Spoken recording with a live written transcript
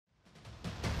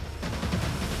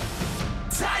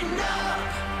Tighten up.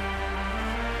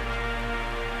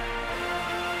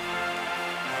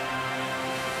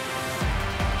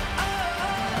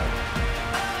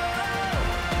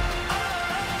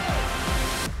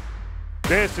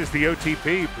 This is the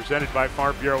OTP presented by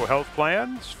Farm Bureau Health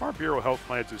Plans. Farm Bureau Health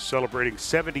Plans is celebrating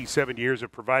 77 years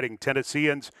of providing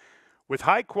Tennesseans with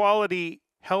high-quality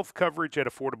health coverage at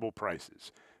affordable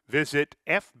prices. Visit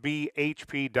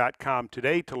fbhp.com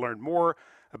today to learn more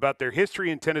about their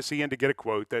history in Tennessee and to get a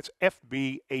quote. That's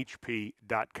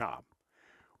fbhp.com.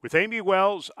 With Amie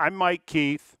Wells, I'm Mike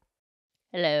Keith.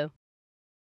 Hello.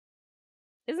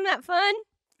 Isn't that fun?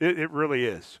 It really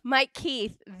is. Mike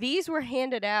Keith, these were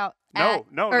handed out.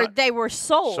 They were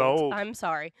sold. I'm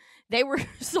sorry. They were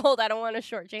sold. I don't want to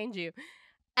shortchange you.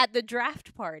 At the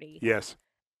draft party. Yes.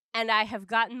 And I have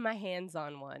gotten my hands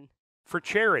on one. For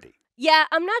charity. Yeah,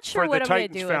 I'm not sure what I'm going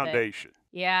to do with it. For the Titans Foundation.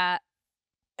 Yeah.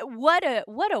 What a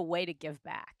way to give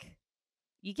back.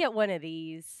 You get one of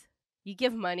these. You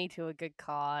give money to a good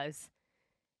cause.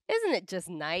 Isn't it just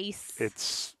nice?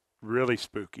 It's really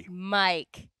spooky.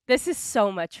 Mike, this is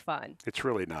so much fun. It's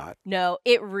really not. No,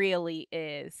 it really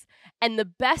is. And the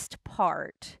best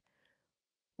part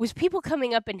was people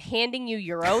coming up and handing you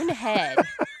your own head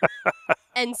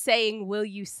and saying, will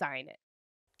you sign it?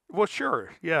 Well,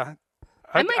 sure. Yeah.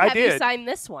 I might have you sign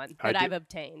this one that I've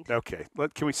obtained. Okay.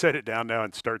 Can we set it down now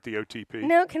and start the OTP?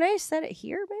 No, can I set it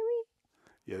here, maybe?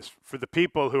 Yes. For the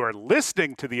people who are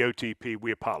listening to the OTP,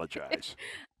 we apologize.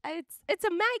 It's a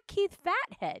Mike Keith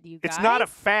fat head, you guys. It's not a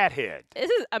fat head. This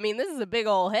is a big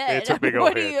old head. It's a big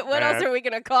old head. What else are we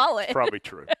going to call it? It's probably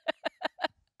true.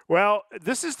 Well,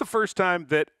 this is the first time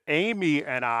that Amie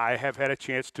and I have had a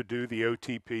chance to do the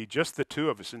OTP, just the two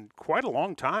of us, in quite a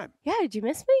long time. Yeah, did you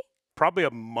miss me? Probably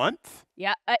a month.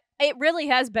 Yeah, it really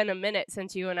has been a minute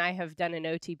since you and I have done an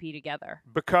OTP together.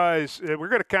 Because we're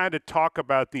going to kind of talk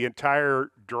about the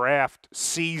entire draft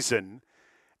season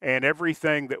and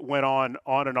everything that went on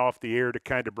and off the air to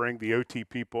kind of bring the OT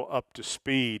people up to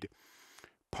speed.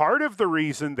 Part of the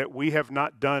reason that we have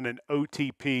not done an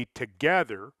OTP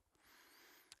together,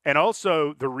 and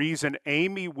also the reason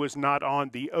Amie was not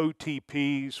on the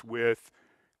OTPs with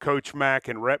Coach Mack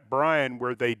and Rep Bryan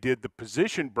where they did the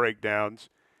position breakdowns,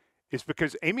 is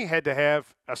because Amie had to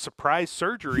have a surprise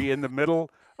surgery in the middle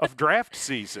of draft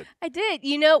season. I did.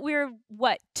 You know, we're,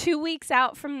 2 weeks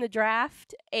out from the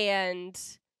draft, and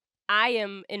I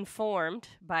am informed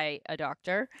by a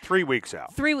doctor. 3 weeks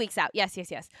out. 3 weeks out. Yes.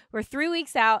 We're 3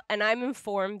 weeks out, and I'm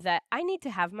informed that I need to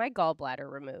have my gallbladder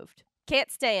removed. Can't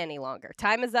stay any longer.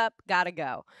 Time is up. Gotta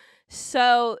go.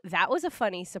 So that was a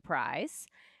funny surprise.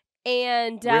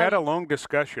 And we had a long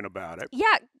discussion about it.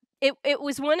 Yeah. It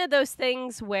was one of those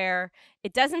things where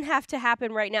it doesn't have to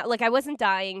happen right now. Like, I wasn't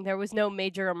dying. There was no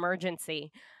major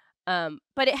emergency. But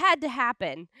it had to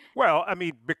happen. Well,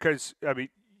 because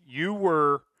you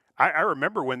were... I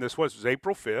remember when this was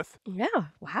April 5th. Yeah,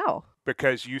 wow.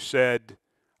 Because you said,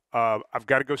 I've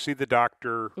got to go see the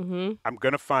doctor. Mm-hmm. I'm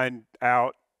going to find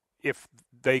out if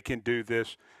they can do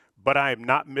this, but I am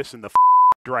not missing the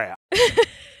draft.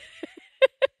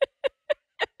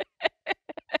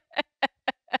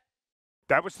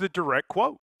 That was the direct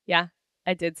quote. Yeah,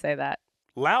 I did say that.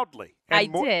 Loudly. I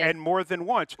did. And more than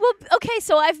once. Well, okay,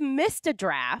 so I've missed a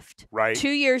draft. Right. 2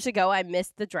 years ago, I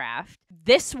missed the draft.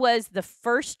 This was the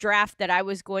first draft that I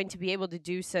was going to be able to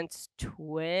do since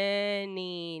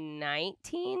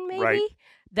 2019, maybe? Right.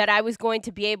 That I was going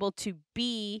to be able to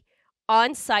be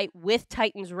on site with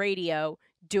Titans Radio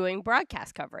doing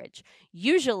broadcast coverage.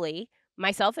 Usually,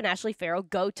 myself and Ashley Farrell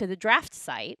go to the draft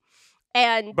site.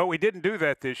 But we didn't do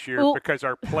that this year because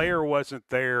our player wasn't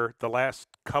there the last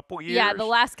couple years. Yeah, the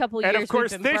last couple years. And of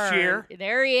course, this year,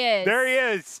 there he is. There he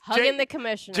is. Hugging the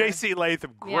commissioner. J.C.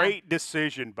 Latham, great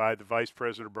decision by the vice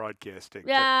president of broadcasting.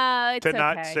 Yeah, to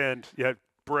not send. Yeah,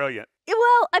 brilliant.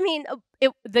 Well,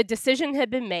 the decision had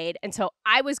been made, and so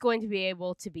I was going to be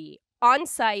able to be on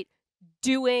site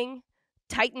doing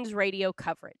Titans radio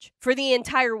coverage for the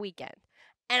entire weekend,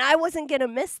 and I wasn't going to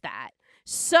miss that.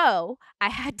 So I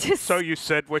had to. So you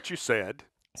said what you said.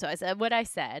 So I said what I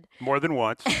said. More than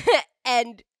once.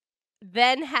 And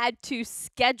then had to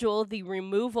schedule the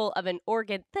removal of an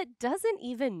organ that doesn't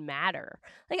even matter.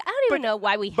 Like, I don't even know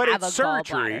why we have a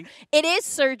gallbladder. It is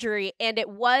surgery, and it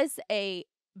was the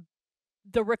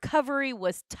recovery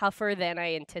was tougher than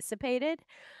I anticipated.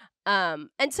 And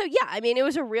so, yeah, it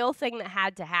was a real thing that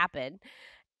had to happen.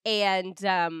 And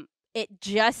it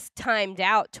just timed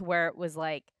out to where it was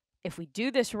like, if we do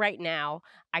this right now,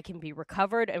 I can be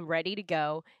recovered and ready to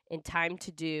go in time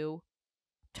to do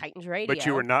Titans Radio. But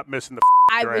you were not missing the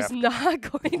I draft. was not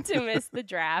going to miss the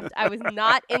draft. I was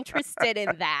not interested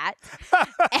in that.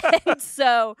 And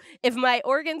so if my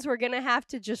organs were going to have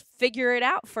to just figure it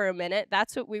out for a minute,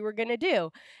 that's what we were going to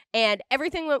do. And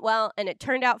everything went well, and it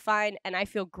turned out fine, and I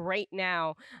feel great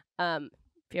now. If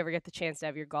you ever get the chance to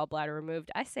have your gallbladder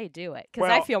removed, I say do it, because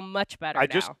I feel much better now. I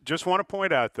just want to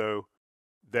point out, though,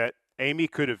 that Amie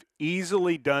could have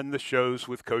easily done the shows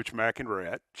with Coach Mack and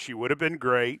Rhett. She would have been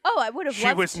great. Oh, I would have loved to.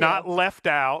 She was not left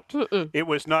out. It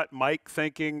was not Mike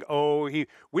thinking,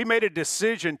 we made a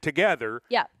decision together.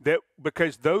 Yeah. That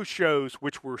because those shows,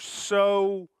 which were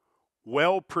so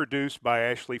well produced by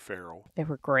Ashley Farrell. They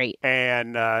were great.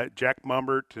 And Jack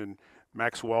Mumbert and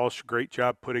Max Walsh, great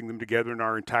job putting them together, and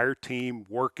our entire team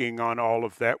working on all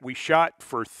of that. We shot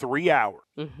for 3 hours.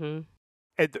 Mm-hmm.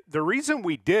 And the reason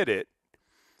we did it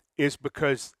is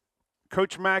because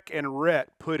Coach Mack and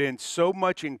Rhett put in so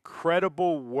much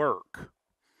incredible work.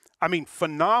 I mean,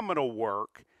 phenomenal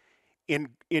work in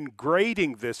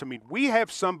grading this. I mean, we have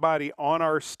somebody on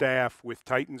our staff with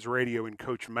Titans Radio and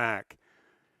Coach Mack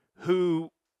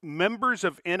who members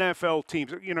of NFL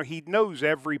teams, he knows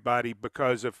everybody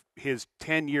because of his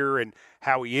tenure and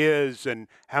how he is and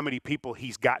how many people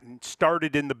he's gotten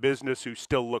started in the business who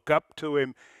still look up to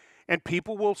him. And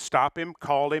people will stop him,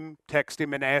 call him, text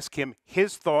him, and ask him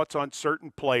his thoughts on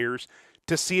certain players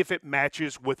to see if it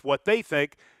matches with what they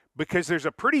think, because there's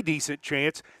a pretty decent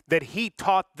chance that he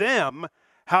taught them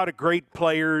how to grade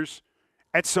players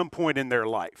at some point in their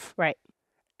life. Right.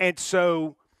 And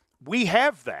so we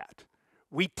have that.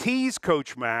 We tease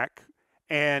Coach Mack,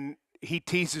 and he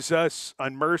teases us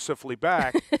unmercifully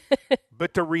back.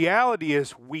 But the reality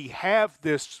is we have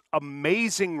this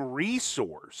amazing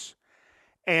resource.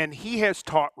 And he has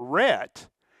taught Rhett.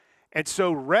 And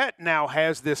so Rhett now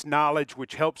has this knowledge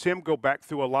which helps him go back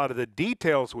through a lot of the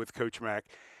details with Coach Mack.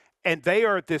 And they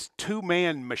are this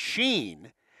two-man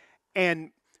machine.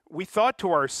 And we thought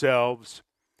to ourselves,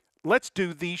 let's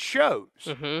do these shows.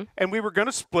 Mm-hmm. And we were going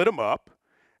to split them up.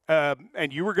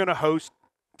 And you were going to host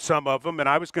some of them, and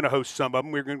I was going to host some of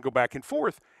them. We were going to go back and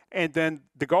forth. And then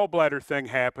the gallbladder thing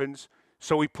happens.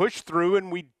 So we push through,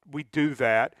 and we do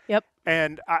that. Yep.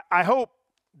 And I hope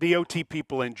the OT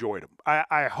people enjoyed them.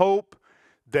 I hope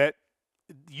that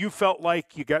you felt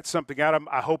like you got something out of them.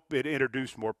 I hope it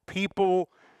introduced more people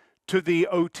to the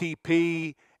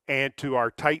OTP and to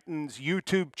our Titans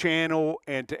YouTube channel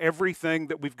and to everything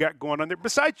that we've got going on there.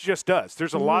 Besides just us,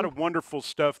 there's a lot of wonderful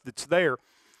stuff that's there.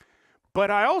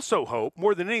 But I also hope,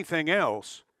 more than anything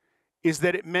else, is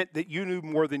that it meant that you knew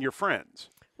more than your friends.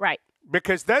 Right.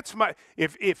 Because that's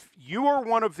if you are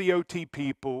one of the OT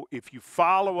people, if you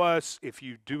follow us, if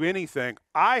you do anything,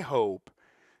 I hope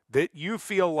that you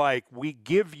feel like we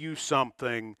give you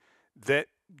something that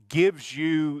gives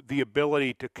you the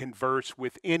ability to converse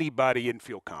with anybody and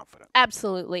feel confident.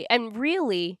 Absolutely. And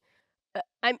really,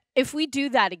 if we do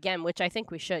that again, which I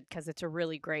think we should because it's a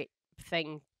really great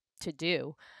thing to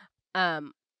do,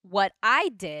 what I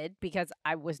did, because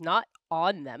I was not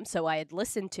on them, so I had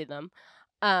listened to them,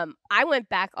 I went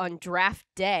back on draft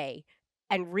day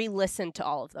and re-listened to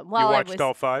all of them. You watched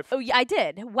all 5? Oh, yeah, I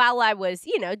did. While I was,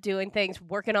 doing things,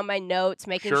 working on my notes,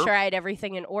 making sure I had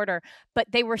everything in order. But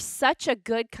they were such a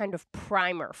good kind of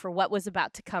primer for what was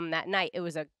about to come that night. It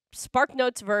was a Spark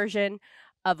Notes version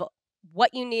of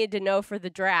what you needed to know for the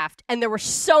draft. And there were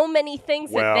so many things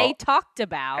that they talked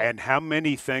about. And how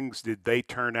many things did they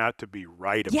turn out to be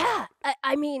right about? Yeah.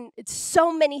 I mean,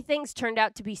 so many things turned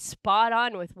out to be spot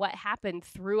on with what happened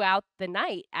throughout the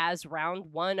night as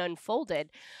round 1 unfolded.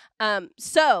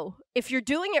 So if you're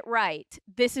doing it right,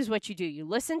 this is what you do. You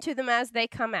listen to them as they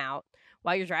come out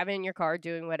while you're driving in your car,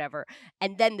 doing whatever.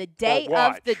 And then the day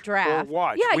of the draft. Or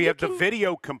watch. Yeah, we have the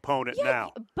video component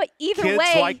now. But either Kids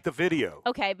way. like the video.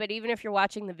 Okay, but even if you're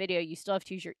watching the video, you still have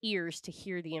to use your ears to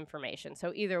hear the information.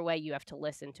 So either way, you have to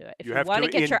listen to it. If you want to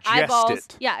get your eyeballs.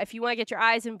 Yeah, if you want to get your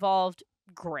eyes involved,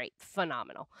 great.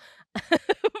 Phenomenal.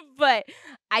 But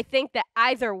I think that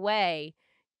either way,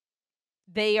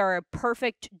 they are a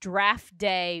perfect draft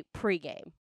day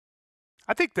pregame.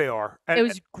 I think they are. It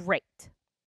was great.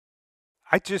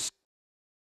 I just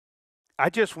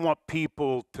want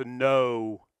people to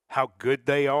know how good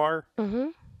they are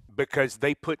because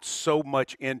they put so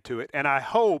much into it. And I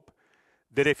hope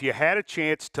that if you had a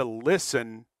chance to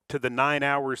listen to the 9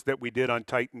 hours that we did on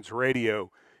Titans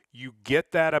Radio, you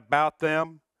get that about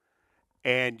them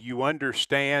and you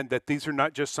understand that these are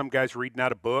not just some guys reading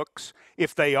out of books.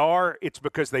 If they are, it's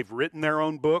because they've written their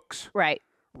own books. Right.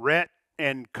 Rhett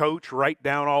and Coach write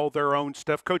down all their own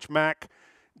stuff. Coach Mack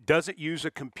doesn't use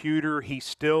a computer. He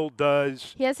still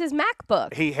does. He has his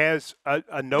MacBook. He has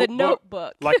a notebook, the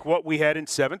notebook. like what we had in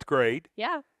 7th grade.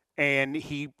 Yeah. And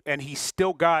he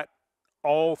still got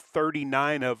all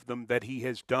 39 of them that he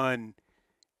has done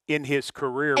in his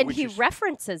career. And he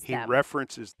references them. He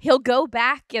references. He'll go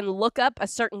back and look up a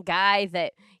certain guy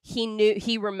that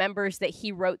he remembers that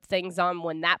he wrote things on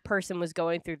when that person was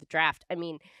going through the draft. I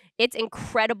mean, it's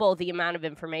incredible the amount of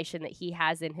information that he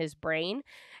has in his brain.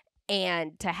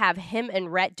 And to have him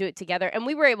and Rhett do it together. And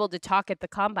we were able to talk at the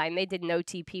Combine. They did an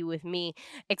OTP with me,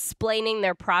 explaining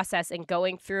their process and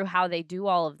going through how they do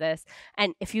all of this.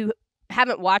 And if you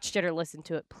haven't watched it or listened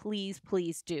to it, please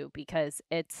do, because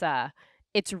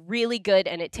it's really good,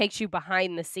 and it takes you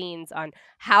behind the scenes on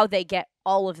how they get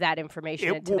all of that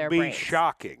information into their brains. It will be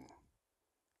shocking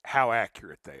how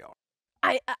accurate they are.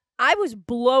 I was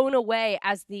blown away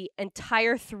as the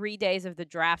entire 3 days of the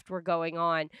draft were going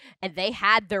on, and they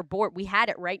had their board. We had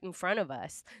it right in front of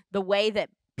us. The way that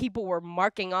people were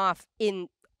marking off in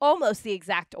almost the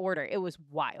exact order. It was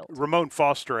wild. Ramon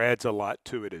Foster adds a lot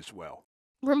to it as well.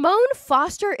 Ramon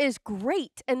Foster is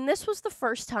great, and this was the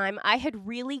first time I had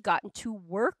really gotten to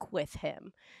work with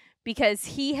him, because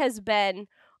he has been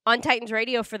on Titans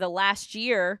Radio for the last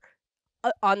year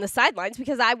on the sidelines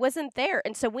because I wasn't there.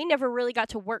 And so we never really got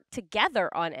to work together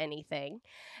on anything.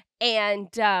 And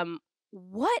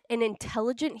what an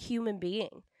intelligent human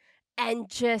being. And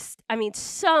just, I mean,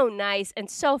 so nice and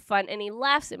so fun. And he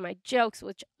laughs at my jokes,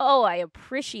 which, I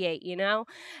appreciate,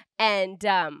 And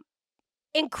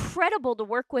incredible to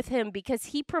work with him because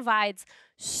he provides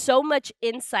so much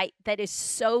insight that is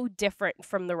so different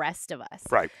from the rest of us.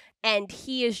 Right. And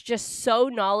he is just so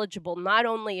knowledgeable, not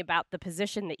only about the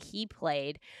position that he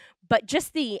played, but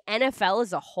just the NFL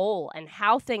as a whole and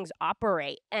how things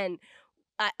operate. And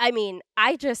I mean,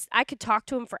 I could talk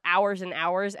to him for hours and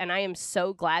hours, and I am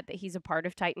so glad that he's a part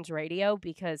of Titans Radio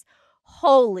because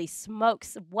holy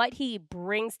smokes, what he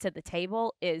brings to the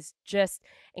table is just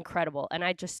incredible. And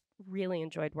I just really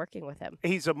enjoyed working with him.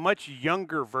 He's a much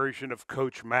younger version of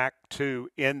Coach Mack, too,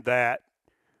 in that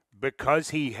because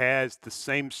he has the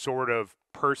same sort of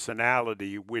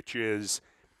personality, which is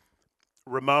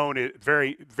Ramon, is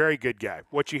very, very good guy.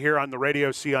 What you hear on the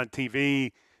radio, see on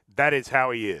TV, that is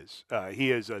how he is.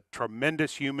 He is a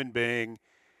tremendous human being,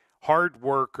 hard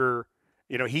worker.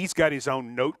 He's got his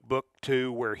own notebook,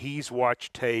 too, where he's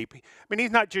watched tape. I mean,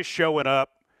 he's not just showing up,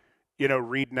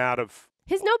 reading out of.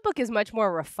 His notebook is much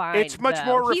more refined. It's much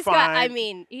more refined.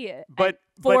 He's got,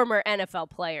 former NFL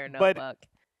player notebook. But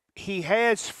he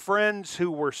has friends who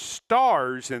were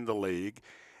stars in the league,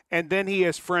 and then he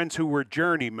has friends who were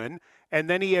journeymen, and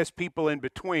then he has people in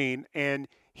between. And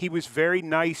he was very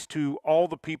nice to all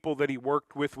the people that he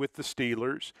worked with the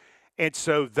Steelers. And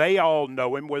so they all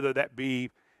know him, whether that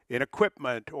be in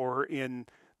equipment or in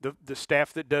the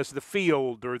staff that does the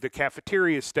field or the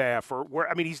cafeteria staff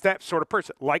he's that sort of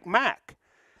person, like Mac.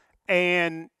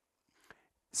 And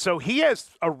so he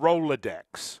has a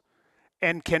Rolodex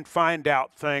and can find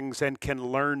out things and can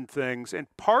learn things. And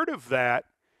part of that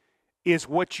is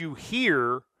what you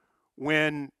hear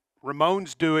when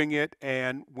Ramon's doing it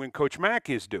and when Coach Mack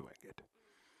is doing it,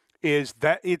 is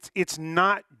that it's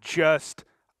not just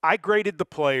I graded the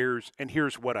players and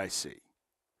here's what I see.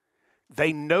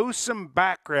 They know some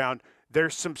background.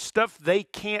 There's some stuff they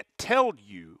can't tell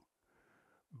you,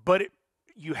 but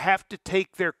you have to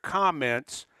take their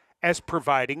comments as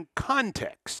providing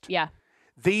context. Yeah.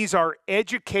 These are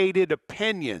educated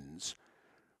opinions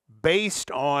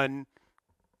based on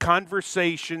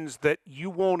conversations that you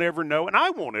won't ever know, and I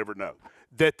won't ever know,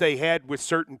 that they had with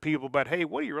certain people about, hey,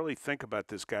 what do you really think about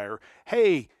this guy? Or,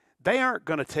 hey, they aren't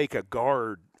going to take a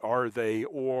guard, are they?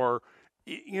 Or,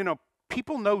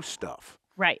 people know stuff.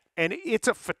 Right. And it's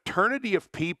a fraternity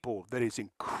of people that is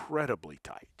incredibly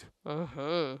tight.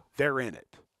 Mm-hmm. They're in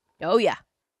it. Oh, yeah.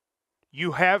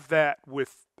 You have that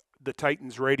with the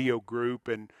Titans radio group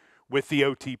and with the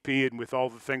OTP and with all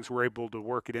the things we're able to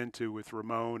work it into with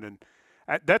Ramon. And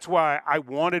that's why I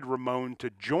wanted Ramon to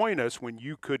join us when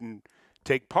you couldn't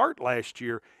take part last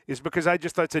year, is because I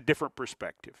just thought it's a different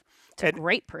perspective. It's a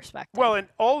great perspective. Well, and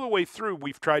all the way through,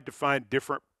 we've tried to find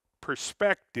different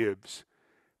perspectives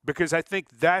because I think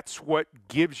that's what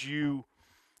gives you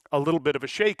a little bit of a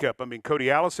shakeup. I mean, Cody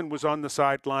Allison was on the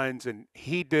sidelines, and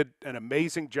he did an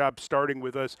amazing job starting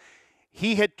with us.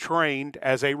 He had trained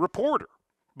as a reporter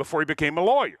before he became a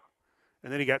lawyer.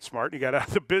 And then he got smart and he got out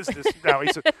of the business. Now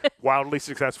he's a wildly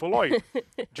successful lawyer.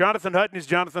 Jonathan Hutton is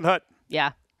Jonathan Hutton.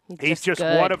 Yeah. He's just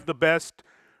one of the best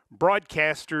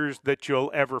broadcasters that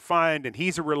you'll ever find, and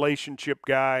he's a relationship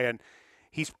guy, and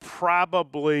he's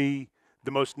probably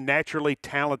the most naturally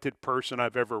talented person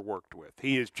I've ever worked with.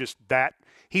 He is just that.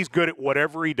 He's good at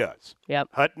whatever he does. Yep.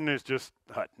 Hutton is just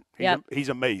Hutton. He's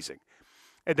amazing.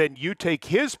 And then you take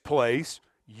his place.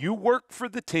 You work for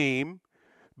the team,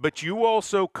 but you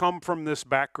also come from this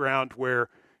background where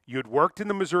you had worked in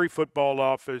the Missouri football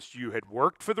office. You had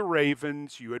worked for the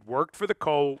Ravens. You had worked for the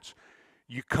Colts.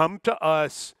 You come to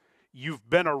us. You've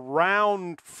been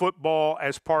around football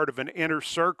as part of an inner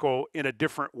circle in a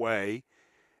different way.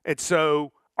 And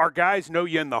so our guys know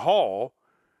you in the hall.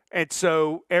 And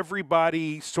so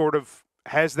everybody sort of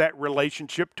has that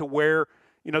relationship to where,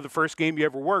 the first game you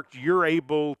ever worked, you're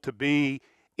able to be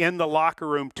in the locker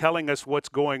room telling us what's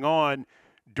going on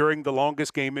during the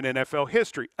longest game in NFL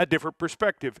history, a different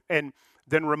perspective. And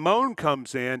then Ramon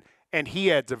comes in and he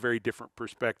adds a very different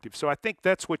perspective. So I think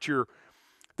that's what you're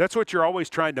always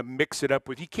trying to mix it up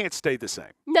with. You can't stay the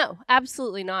same. No,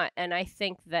 absolutely not. And I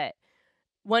think that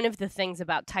one of the things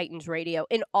about Titans Radio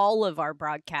in all of our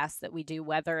broadcasts that we do,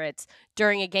 whether it's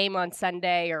during a game on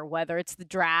Sunday or whether it's the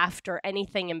draft or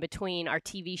anything in between, our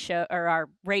TV show or our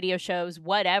radio shows,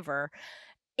 whatever,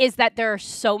 is that there are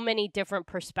so many different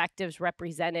perspectives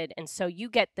represented. And so you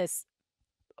get this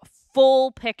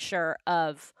full picture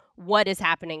of what is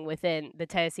happening within the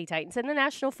Tennessee Titans and the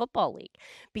National Football League,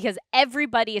 because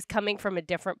everybody is coming from a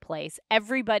different place.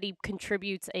 Everybody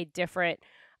contributes a different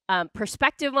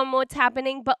perspective on what's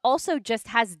happening, but also just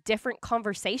has different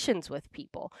conversations with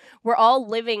people. We're all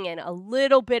living in a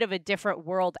little bit of a different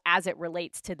world as it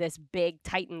relates to this big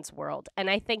Titans world. And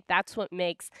I think that's what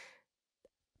makes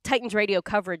Titans radio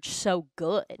coverage so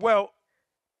good. Well,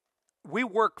 we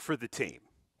work for the team.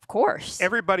 Of course.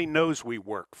 Everybody knows we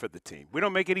work for the team. We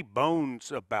don't make any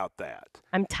bones about that.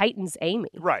 I'm Titans Amie.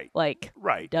 Right.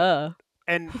 Right. Duh.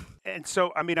 And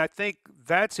so, I think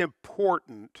that's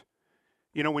important.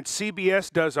 When CBS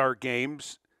does our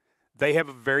games, they have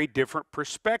a very different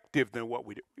perspective than what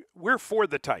we do. We're for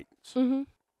the Titans. Mm-hmm.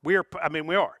 We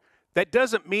are. That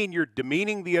doesn't mean you're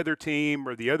demeaning the other team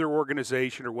or the other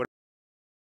organization or whatever.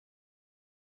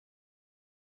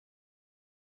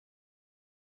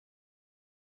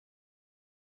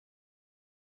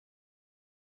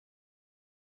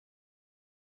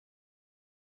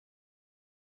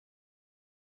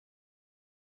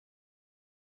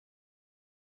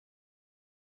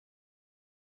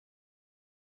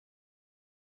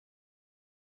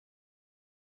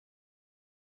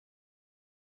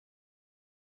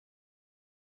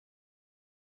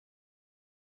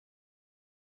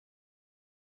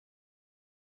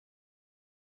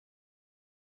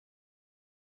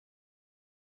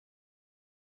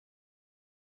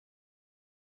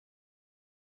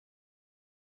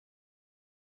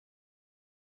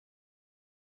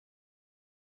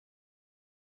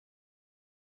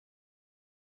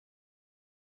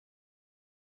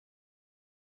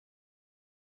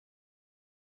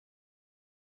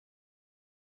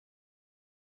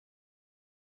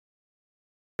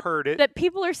 Heard it. That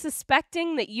people are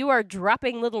suspecting that you are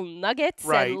dropping little nuggets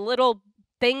and little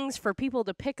things for people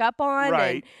to pick up on,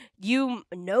 and you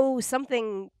know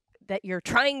something that you're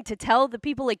trying to tell the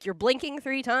people, like you're blinking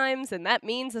 3 times and that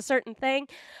means a certain thing.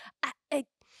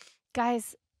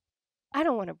 Guys, I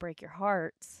don't want to break your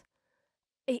hearts.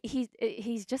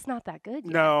 He's just not that good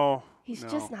yet. No. He's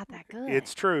just not that good.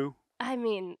 It's true.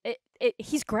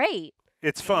 He's great.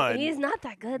 It's fun. He's not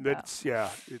that good, though. Yeah.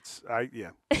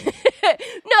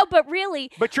 No, but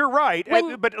really. But you're right.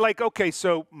 Okay,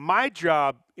 so my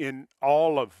job in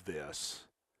all of this,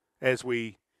 as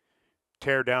we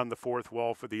tear down the fourth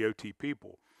wall for the OT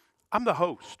people, I'm the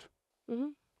host. Mm-hmm.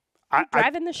 I'm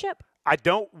driving the ship. I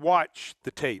don't watch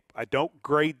the tape. I don't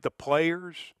grade the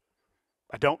players.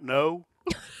 I don't know.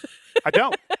 I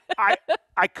don't.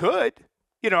 I could.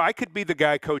 I could be the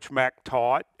guy Coach Mack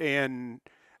taught, and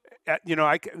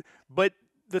but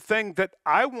the thing that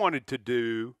I wanted to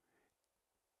do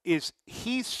is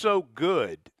he's so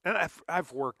good, and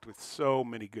I've worked with so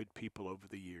many good people over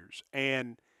the years,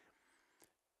 and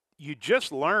you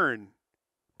just learn,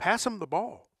 pass them the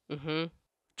ball. Mm-hmm.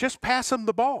 Just pass them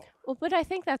the ball. Well, but I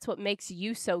think that's what makes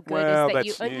you so good is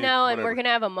that and we're going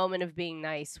to have a moment of being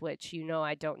nice, which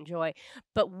I don't enjoy.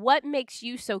 But what makes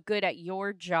you so good at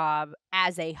your job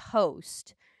as a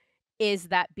host is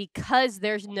that because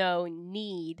there's no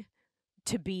need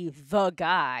to be the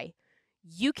guy,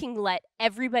 you can let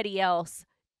everybody else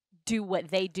do what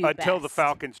they do until best. The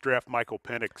Falcons draft Michael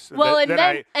Penix. Well, and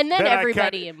then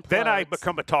everybody implodes. Then I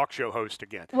become a talk show host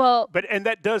again. Well, and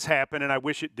that does happen, and I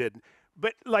wish it didn't.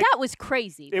 But that was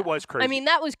crazy. It was crazy.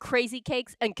 That was crazy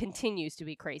cakes and continues to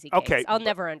be crazy cakes. Okay, I'll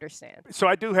never understand. So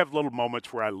I do have little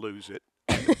moments where I lose it,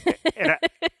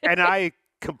 and I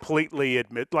completely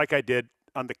admit, like I did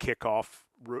the kickoff,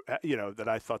 that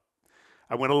I thought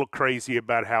I went a little crazy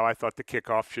about how I thought the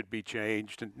kickoff should be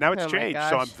changed, and now it's changed.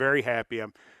 So I'm very happy.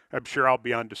 I'm sure I'll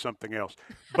be on to something else.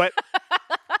 But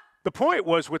the point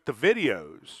was with the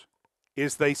videos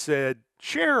is they said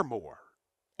share more.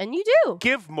 And you do.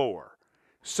 Give more.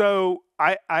 So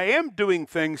I am doing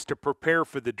things to prepare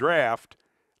for the draft,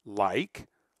 like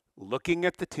looking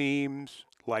at the teams,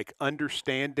 like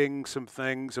understanding some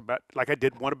things about, like I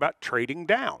did one about trading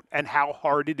down and how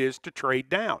hard it is to trade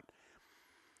down.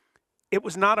 It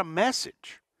was not a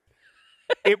message.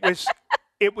 It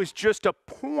was just a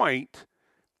point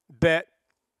that,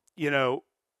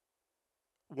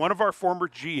 one of our former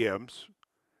GMs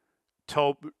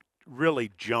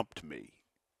really jumped me.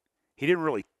 He didn't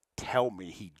really tell me,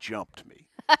 he jumped me.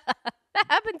 That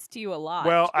happens to you a lot.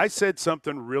 Well, I said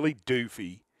something really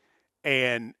doofy,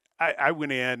 and I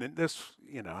went in, and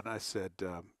and I said,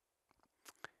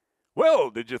 well,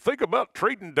 did you think about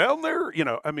trading down there?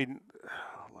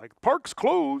 Like, park's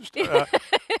closed. You know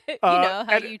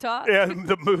how you talk. And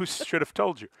the moose should have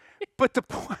told you. But the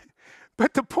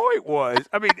point was,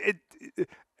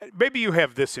 maybe you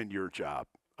have this in your job,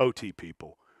 OT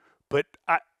people, but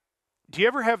do you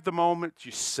ever have the moment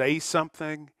you say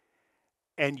something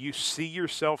and you see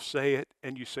yourself say it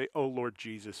and you say, oh, Lord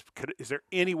Jesus, is there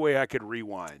any way I could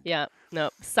rewind? Yeah, no,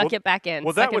 suck it back in.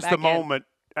 Well, that was the moment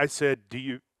I said, did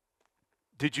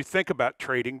you think about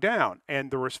trading down?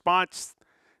 And the response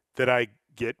that I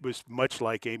get was much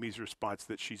like Amy's response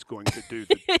that she's going to do.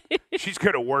 She's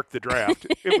going to work the draft.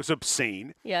 It was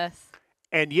obscene. Yes.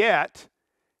 And yet,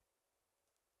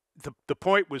 the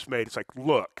point was made. It's like,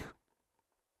 look,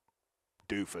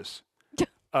 doofus,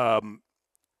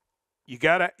 you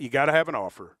gotta have an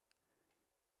offer.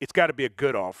 It's got to be a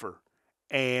good offer,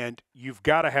 and you've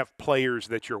got to have players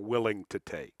that you're willing to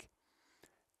take.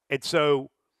 And so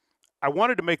I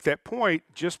wanted to make that point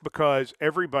just because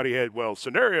everybody had,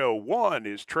 scenario one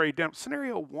is trade down.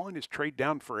 Scenario one is trade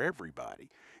down for everybody.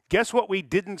 Guess what we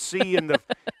didn't see in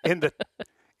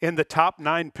the top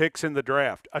 9 picks in the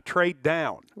draft? A trade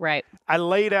down. Right. I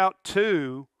laid out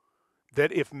too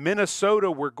that if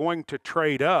Minnesota were going to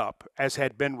trade up, as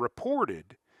had been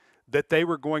reported, that they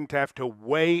were going to have to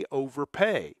way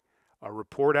overpay. A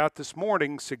report out this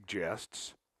morning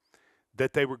suggests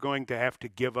that they were going to have to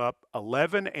give up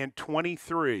 11 and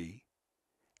 23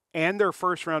 and their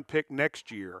first-round pick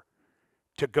next year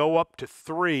to go up to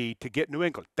 3 to get New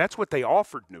England. That's what they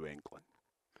offered New England,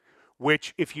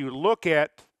 which if you look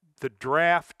at the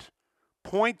draft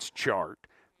points chart,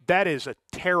 that is a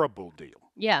terrible deal.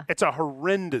 Yeah. It's a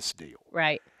horrendous deal.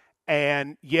 Right.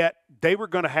 And yet they were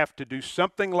going to have to do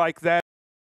something like that.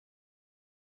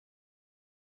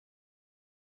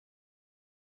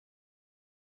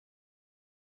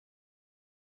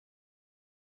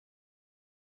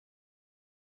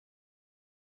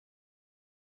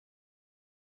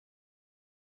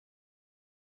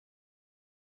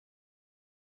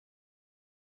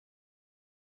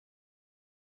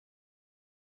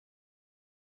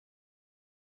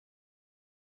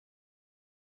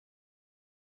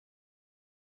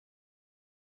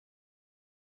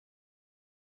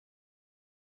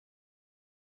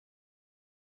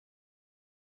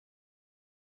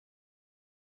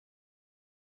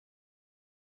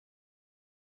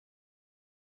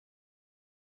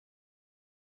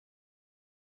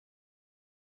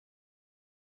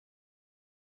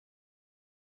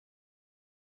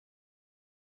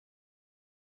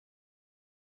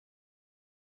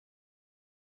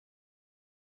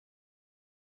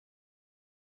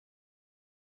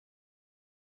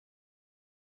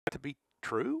 To be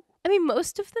true?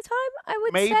 Most of the time, I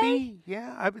would say. Maybe,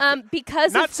 yeah.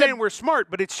 Because not saying we're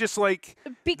smart, but it's just like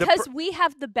because we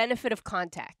have the benefit of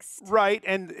context, right?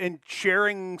 And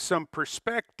sharing some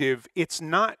perspective. It's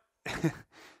not.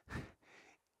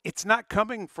 It's not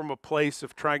coming from a place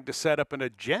of trying to set up an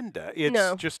agenda.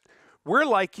 It's just we're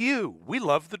like you. We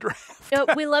love the draft. No,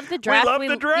 we love the draft. We love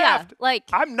the draft. Yeah,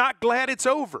 I'm not glad it's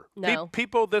over. No.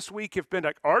 People this week have been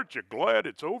like, "Aren't you glad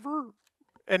it's over?"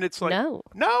 And it's like,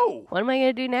 no. What am I going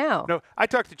to do now? No, I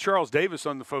talked to Charles Davis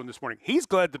on the phone this morning. He's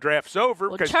glad the draft's over.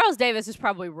 Well, Charles Davis is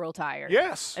probably real tired.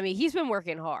 Yes. He's been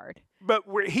working hard. But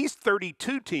he's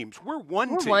 32 teams. We're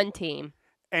one team.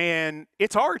 And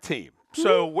it's our team.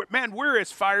 So, man, we're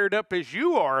as fired up as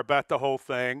you are about the whole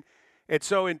thing. And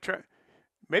so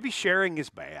maybe sharing is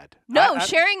bad. No,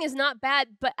 sharing is not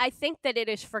bad. But I think that it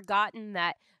is forgotten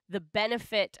that the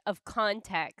benefit of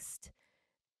context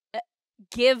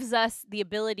gives us the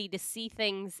ability to see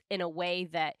things in a way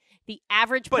that the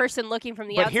average person looking from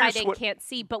the outside in can't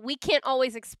see. But we can't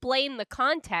always explain the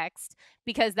context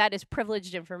because that is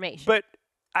privileged information. But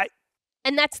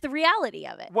And that's the reality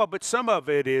of it. Well, but some of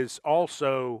it is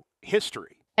also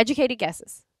history. Educated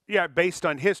guesses. Yeah, based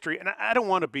on history. And I don't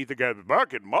want to be the guy that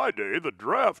back in my day, the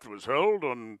draft was held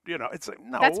on, it's like,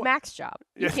 no. That's Mac's job.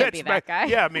 You can't be that guy.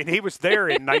 Yeah, I mean, he was there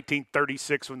in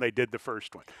 1936 when they did the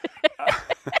first one.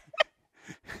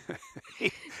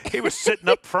 He was sitting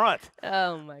up front.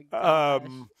 Oh, my gosh.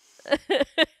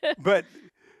 But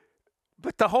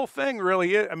the whole thing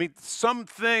really is, I mean, some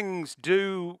things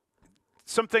don't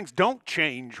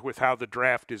change with how the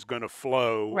draft is going to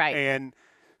flow. Right. And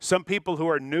some people who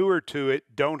are newer to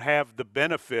it don't have the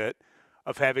benefit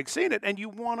of having seen it. And you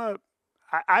want to,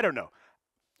 I don't know.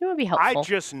 You want to be helpful. I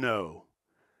just know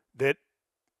that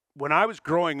when I was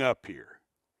growing up here,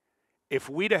 if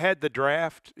we'd have had the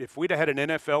draft, if we'd have had an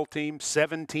NFL team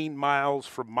 17 miles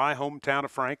from my hometown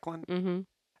of Franklin,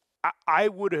 I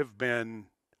would have been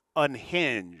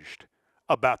unhinged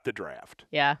about the draft.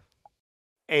 Yeah.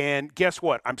 And guess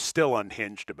what? I'm still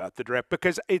unhinged about the draft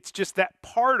because it's just that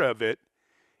part of it.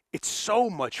 It's so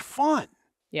much fun.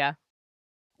 Yeah.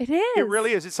 It is. It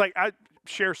really is. It's like I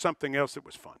share something else that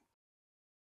was fun.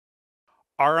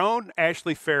 Our own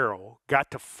Ashley Farrell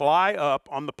got to fly up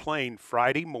on the plane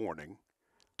Friday morning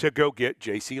to go get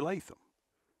J.C. Latham.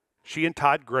 She and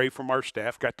Todd Gray from our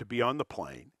staff got to be on the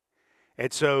plane.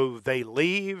 And so they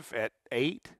leave at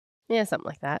 8. Yeah, something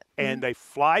like that. And they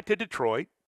fly to Detroit.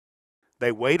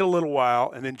 They wait a little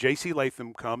while, and then J.C.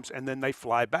 Latham comes, and then they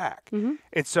fly back.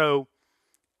 And so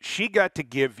she got to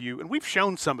give you, and we've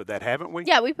shown some of that, haven't we?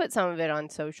 Yeah, we put some of it on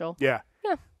social. Yeah.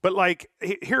 But, like,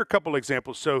 here are a couple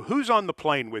examples. So who's on the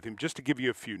plane with him, just to give you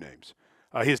a few names.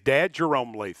 His dad,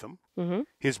 Jerome Latham.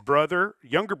 His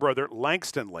younger brother,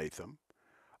 Langston Latham.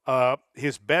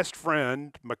 His best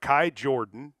friend, Makai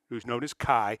Jordan, who's known as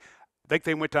Kai. I think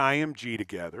they went to IMG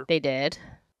together. They did.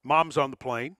 Mom's on the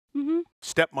plane.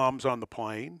 Stepmom's on the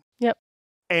plane. Yep.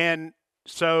 And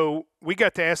so we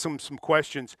got to ask them some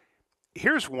questions.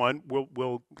 Here's one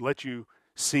we'll let you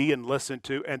see and listen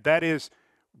to, and that is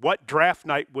what draft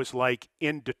night was like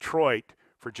in Detroit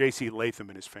for J.C. Latham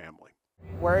and his family.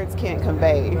 Words can't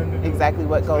convey exactly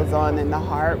what goes on in the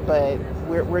heart, but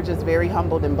we're just very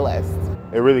humbled and blessed.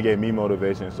 It really gave me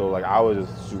motivation. So I was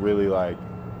just really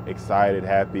excited,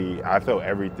 happy. I felt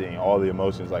everything, all the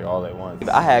emotions all at once.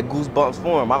 I had goosebumps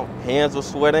for him. My hands were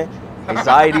sweating,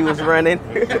 anxiety was running,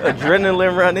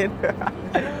 adrenaline running.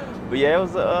 But yeah, it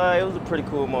was a pretty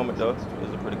cool moment though. It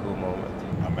was a pretty cool moment.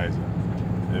 Amazing.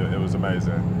 It was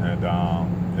amazing,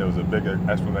 and it was a big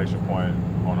exclamation point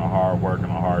on a hard work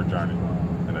and a hard journey,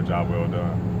 and a job well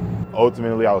done.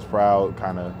 Ultimately, I was proud,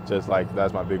 kind of just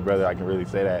that's my big brother. I can really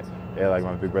say that. Yeah,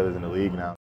 my big brother's in the league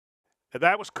now.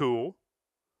 That was cool.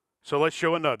 So let's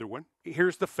show another one.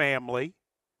 Here's the family.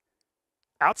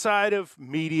 Outside of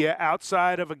media,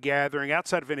 outside of a gathering,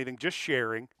 outside of anything, just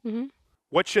sharing.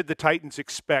 What should the Titans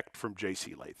expect from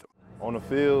J.C. Latham? On the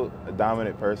field, a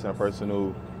dominant person, a person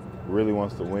who really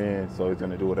wants to win, so he's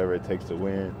going to do whatever it takes to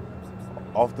win.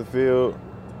 Off the field,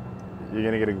 you're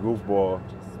going to get a goofball.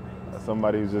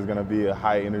 Somebody who's just going to be a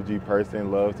high-energy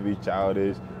person, loves to be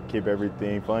childish, keep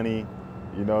everything funny.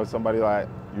 Somebody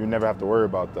you never have to worry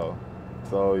about, though.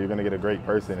 So you're going to get a great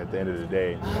person at the end of the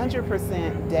day.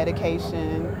 100%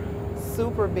 dedication,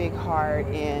 super big heart,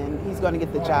 and he's going to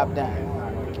get the job done.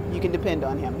 You can depend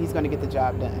on him. He's going to get the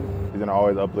job done. He's going to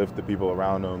always uplift the people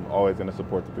around him, always going to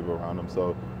support the people around him.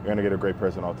 So you're going to get a great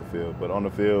person off the field. But on the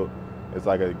field, it's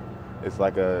like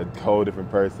a whole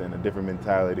different person, a different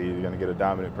mentality. You're going to get a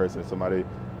dominant person, somebody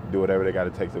do whatever they got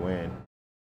to take to win.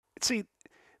 See,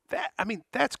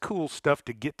 that's cool stuff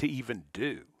to get to even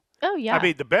do. Oh, yeah. I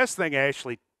mean, the best thing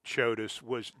Ashley showed us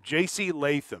was J.C.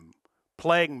 Latham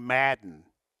playing Madden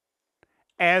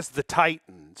as the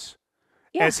Titans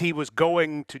as he was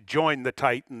going to join the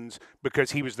Titans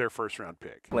because he was their first-round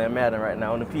pick. Playing Madden right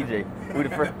now on the PJ.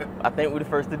 I think we're the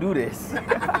first to do this.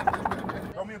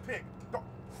 Throw me a pick.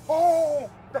 Oh,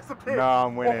 that's a pick. No,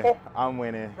 I'm winning. I'm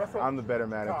winning. I'm the better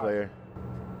Madden player.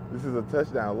 This is a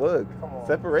touchdown. Look,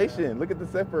 separation. Look at the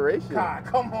separation. God,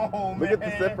 come on, man. Look at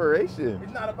the separation.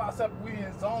 It's not about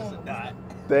separating zone.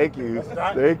 Thank you.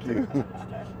 Thank you. All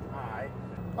right.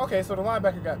 Okay, so the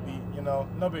linebacker got beat.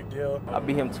 No big deal. I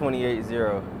beat him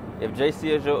 28-0. If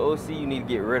JC is your OC, you need to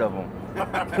get rid of him.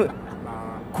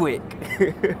 Quick.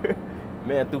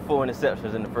 Man threw 4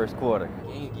 interceptions in the first quarter.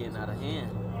 Game getting out of hand.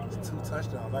 2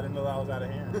 touchdowns. I didn't know that was out of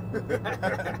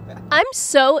hand. I'm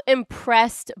so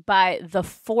impressed by the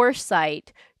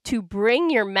foresight to bring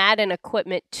your Madden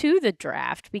equipment to the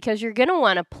draft because you're going to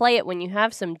want to play it when you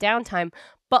have some downtime,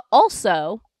 but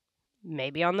also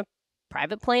maybe on the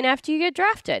private plane after you get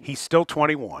drafted. He's still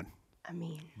 21. I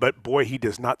mean, but boy, he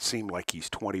does not seem like he's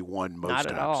 21 most times.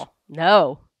 Not at all.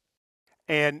 No.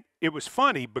 And it was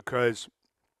funny because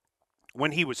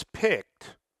when he was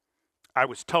picked, I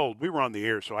was told, we were on the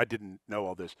air, so I didn't know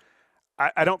all this.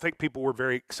 I don't think people were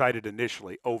very excited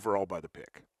initially overall by the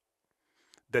pick.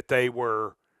 That they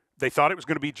thought it was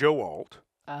going to be Joe Alt.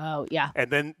 Oh, yeah. And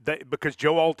then because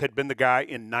Joe Alt had been the guy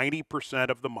in 90%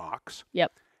 of the mocks.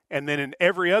 Yep. And then in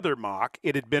every other mock,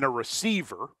 it had been a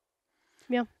receiver.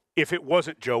 Yeah. If it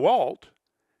wasn't Joe Alt.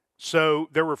 So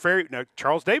there were now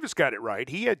Charles Davis got it right.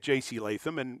 He had J.C.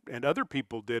 Latham, and other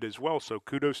people did as well. So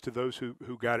kudos to those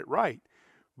who got it right.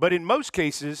 But in most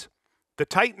cases, the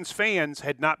Titans fans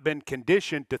had not been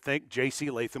conditioned to think J.C.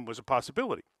 Latham was a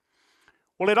possibility.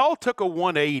 Well, it all took a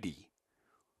 180,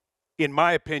 in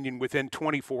my opinion, within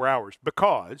 24 hours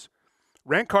because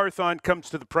Ran Carthon comes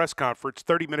to the press conference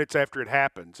 30 minutes after it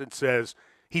happens and says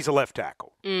he's a left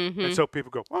tackle. Mm-hmm. And so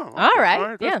people go, oh, okay, all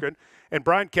right, that's good. And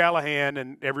Brian Callahan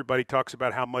and everybody talks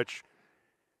about how much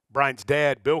Brian's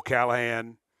dad, Bill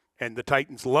Callahan, and the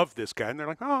Titans love this guy. And they're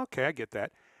like, oh, okay, I get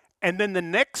that. And then the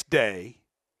next day,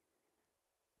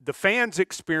 the fans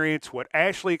experience what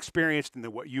Ashley experienced and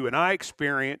what you and I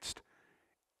experienced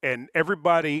and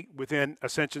everybody within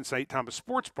Ascension St. Thomas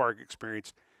Sports Park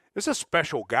experienced. This is a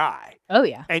special guy. Oh,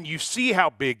 yeah. And you see how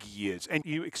big he is, and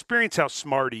you experience how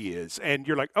smart he is, and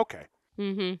you're like, okay,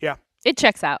 yeah. It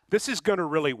checks out. This is going to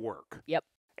really work. Yep.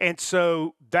 And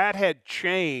so that had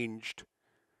changed,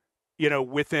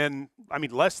 within,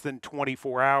 less than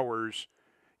 24 hours.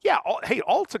 Yeah, hey,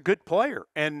 Alt's a good player.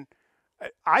 And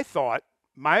I thought,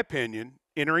 my opinion,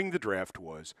 entering the draft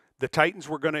was the Titans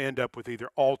were going to end up with either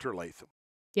Alt or Latham.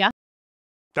 Yeah.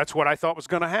 That's what I thought was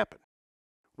going to happen.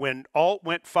 When Alt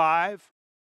went 5,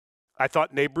 I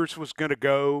thought Neighbors was going to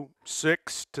go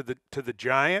 6 to the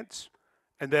Giants,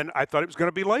 and then I thought it was going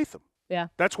to be Latham. Yeah.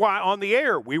 That's why on the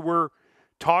air we were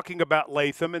talking about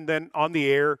Latham, and then on the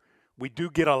air we do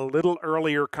get a little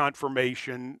earlier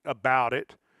confirmation about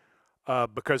it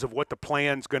because of what the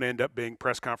plan's going to end up being,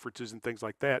 press conferences and things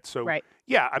like that. So, right.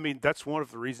 Yeah, that's one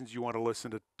of the reasons you want to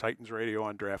listen to Titans Radio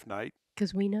on draft night.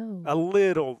 Because we know. A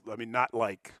little, not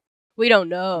like. We don't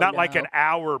know. Not like an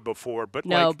hour before, but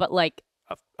like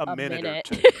a minute or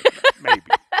two.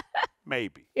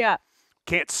 Maybe. Yeah.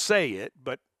 Can't say it,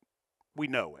 but we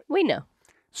know it. We know.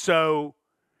 So,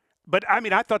 but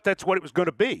I thought that's what it was going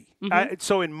to be. Mm-hmm.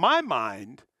 So in my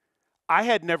mind, I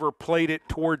had never played it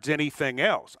towards anything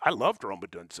else. I loved Roma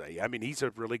Dunsey. He's a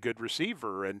really good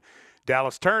receiver, and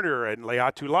Dallas Turner and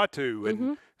Leatu Latu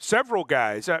and several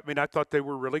guys. I thought they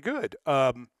were really good.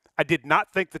 I did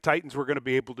not think the Titans were going to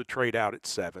be able to trade out at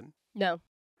 7. No.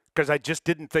 Because I just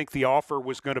didn't think the offer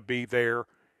was going to be there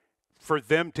for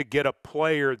them to get a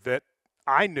player that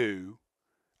I knew.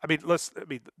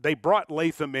 They brought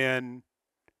Latham in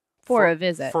for a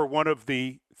visit. For one of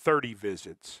the 30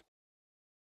 visits.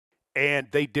 And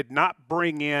they did not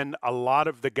bring in a lot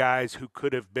of the guys who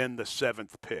could have been the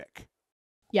 7th pick.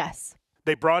 Yes.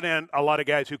 They brought in a lot of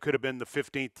guys who could have been the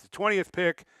 15th to 20th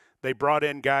pick. They brought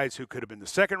in guys who could have been the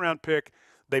 2nd-round pick.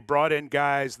 They brought in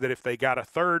guys that if they got a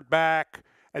 3rd back,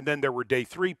 and then there were day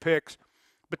 3 picks.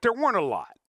 But there weren't a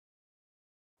lot.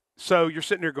 So you're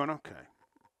sitting there going, okay.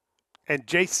 And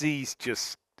JC's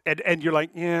just and you're like,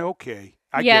 yeah, okay.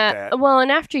 I get that. Well,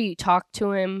 and after you talk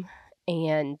to him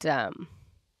and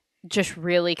just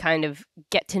really kind of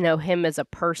get to know him as a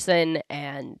person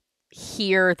and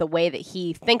hear the way that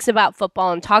he thinks about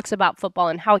football and talks about football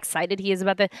and how excited he is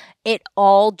about that, it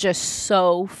all just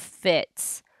so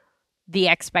fits the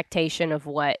expectation of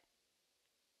what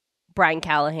Brian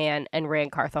Callahan and Ran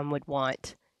Carthon would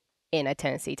want in a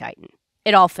Tennessee Titan.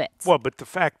 It all fits. Well, but the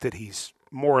fact that he's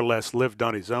more or less lived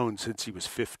on his own since he was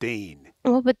 15.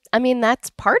 Well, but that's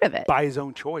part of it. By his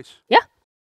own choice. Yeah.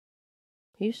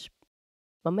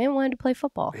 My man wanted to play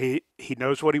football. He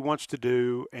knows what he wants to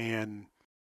do, and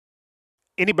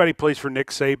anybody plays for Nick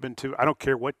Saban too. I don't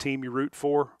care what team you root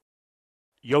for.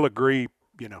 You'll agree,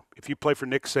 if you play for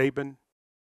Nick Saban,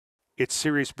 it's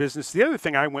serious business. The other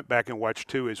thing I went back and watched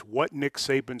too is what Nick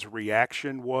Saban's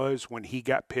reaction was when he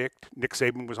got picked. Nick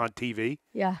Saban was on TV.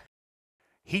 Yeah.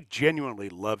 He genuinely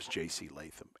loves J.C.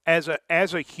 Latham as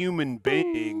a human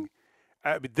being.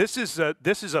 This is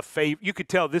a favorite. You could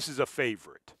tell this is a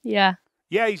favorite. Yeah.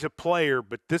 Yeah, he's a player,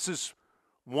 but this is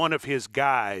one of his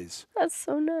guys. That's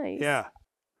so nice. Yeah.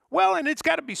 Well, and it's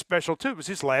got to be special too. It was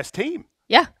his last team.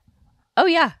 Yeah. Oh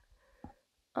yeah.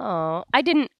 Oh, I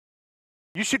didn't.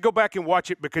 You should go back and watch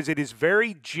it because it is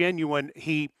very genuine.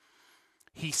 He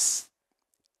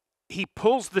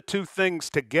pulls the two things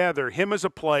together, him as a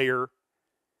player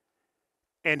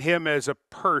and him as a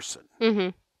person. Mm-hmm.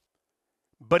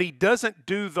 But he doesn't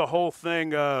do the whole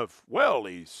thing of, well,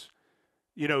 he's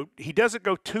You know, he doesn't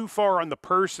go too far on the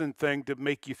person thing to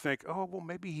make you think, oh, well,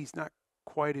 maybe he's not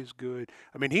quite as good.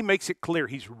 I mean, he makes it clear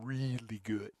he's really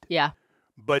good. Yeah.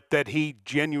 But that he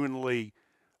genuinely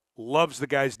loves the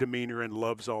guy's demeanor and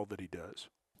loves all that he does.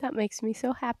 That makes me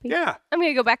so happy. Yeah. I'm going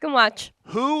to go back and watch.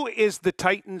 Who is the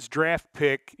Titans draft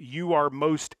pick you are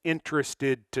most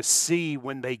interested to see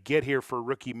when they get here for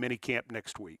rookie minicamp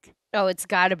next week? Oh, it's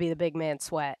got to be the big man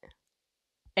Sweat.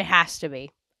 It has to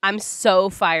be. I'm so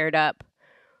fired up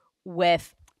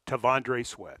with Tavondre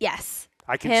Sweat. Yes.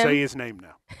 I can say his name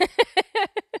now.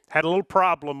 Had a little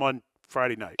problem on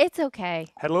Friday night. It's okay.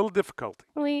 Had a little difficulty.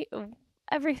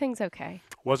 Everything's okay.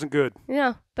 Wasn't good.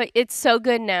 Yeah, but it's so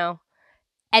good now.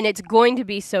 And it's going to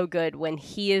be so good when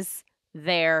he is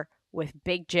there with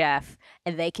Big Jeff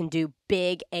and they can do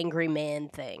big angry man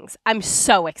things. I'm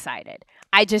so excited.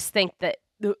 I just think that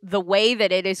the way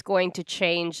that it is going to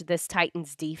change this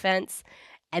Titans defense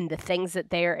and the things that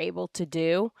they are able to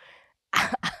do,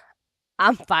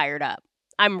 I'm fired up.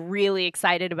 I'm really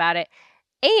excited about it.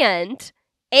 And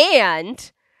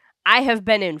I have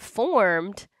been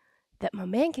informed that my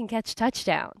man can catch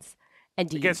touchdowns.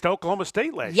 And against Oklahoma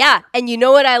State last year. Yeah, and you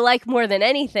know what I like more than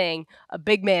anything? A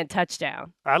big man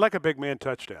touchdown. I like a big man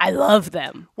touchdown. I love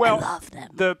them. Well, I love them.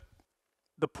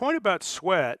 The point about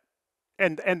Sweat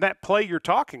and that play you're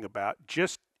talking about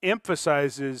just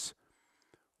emphasizes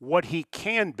what he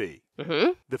can be.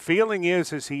 Mm-hmm. The feeling is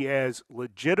he has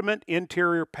legitimate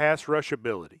interior pass rush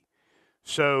ability.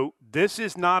 So this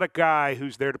is not a guy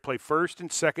who's there to play first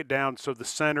and second down so the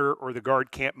center or the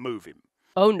guard can't move him.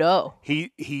 Oh, no.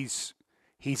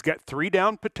 He's got 3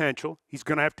 down potential. He's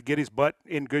going to have to get his butt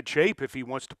in good shape if he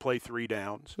wants to play 3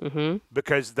 downs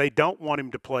because they don't want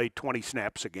him to play 20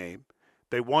 snaps a game.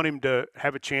 They want him to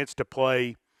have a chance to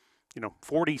play,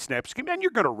 40 snaps a game. And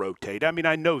you're going to rotate. I mean,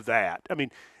 I know that. I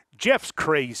mean, Jeff's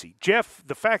crazy.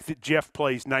 The fact that Jeff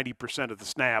plays 90% of the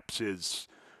snaps is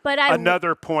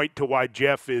another point to why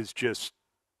Jeff is just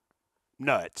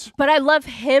nuts. But I love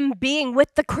him being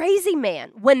with the crazy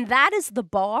man. When that is the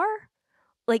bar,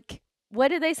 like, what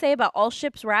do they say about all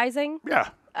ships rising? Yeah.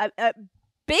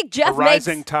 Big Jeff a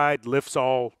rising tide lifts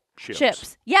all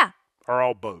ships. Yeah. Or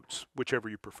all boats, whichever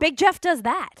you prefer. Big Jeff does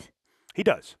that. He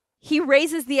does. He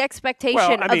raises the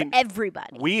expectation of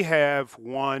everybody. We have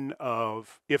one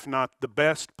of, if not the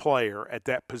best player at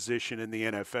that position in the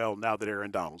NFL now that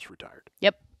Aaron Donald's retired.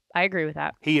 Yep, I agree with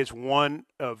that. He is one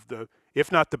of the,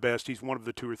 if not the best, he's one of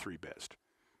the 2 or 3 best.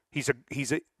 He's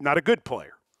not a good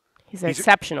player. He's an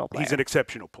exceptional player. He's an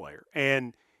exceptional player.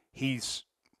 And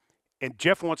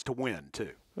Jeff wants to win,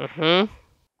 too. Mm-hmm.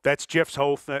 That's Jeff's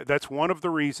whole thing. That's one of the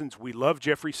reasons we love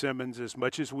Jeffrey Simmons as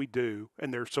much as we do,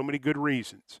 and there are so many good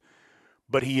reasons.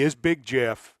 But he is Big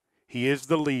Jeff. He is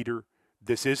the leader.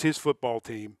 This is his football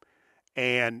team.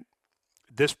 And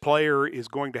this player is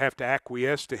going to have to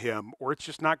acquiesce to him, or it's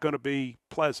just not going to be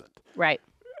pleasant. Right.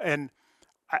 And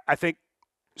I think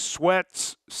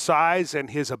Sweat's size and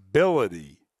his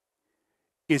ability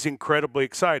is incredibly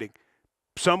exciting.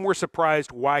 Some were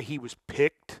surprised why he was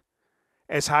picked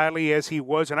as highly as he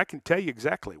was, and I can tell you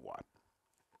exactly why.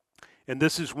 And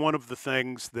this is one of the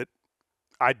things that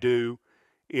I do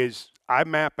is I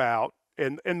map out,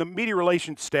 and the media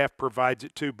relations staff provides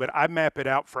it too, but I map it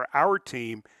out for our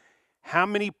team, how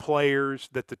many players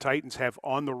that the Titans have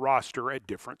on the roster at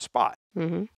different spots.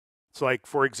 Mm-hmm. It's like,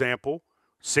 for example,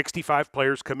 65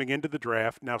 players coming into the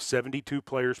draft, now 72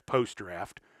 players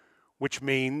post-draft, which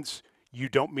means you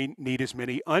don't need as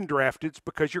many undrafteds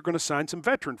because you're going to sign some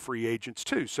veteran free agents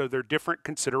too. So they're different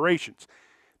considerations.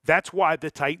 That's why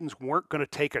the Titans weren't going to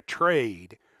take a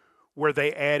trade where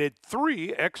they added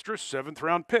 3 extra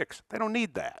 7th-round picks. They don't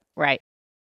need that. Right.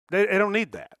 They don't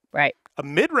need that. Right. A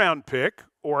mid-round pick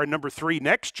or a number 3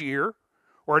 next year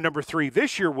or a number 3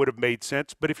 this year would have made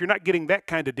sense. But if you're not getting that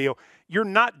kind of deal,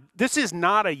 this is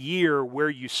not a year where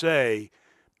you say,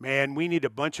 man, we need a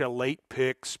bunch of late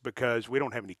picks because we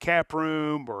don't have any cap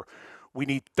room, or we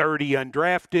need 30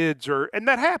 undrafteds, and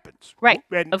that happens. Right.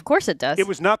 And of course it does. It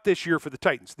was not this year for the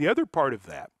Titans. The other part of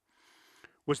that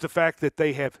was the fact that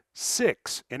they have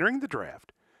 6 entering the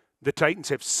draft. The Titans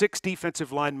have 6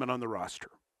 defensive linemen on the roster.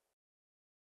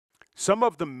 Some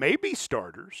of them may be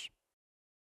starters,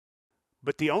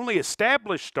 but the only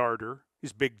established starter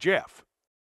is Big Jeff.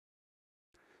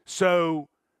 So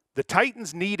the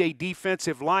Titans need a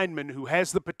defensive lineman who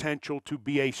has the potential to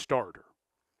be a starter.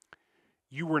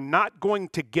 You were not going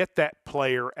to get that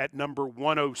player at number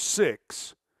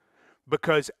 106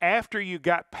 because after you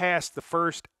got past the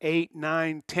first 8,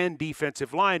 9, 10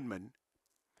 defensive linemen,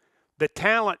 the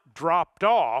talent dropped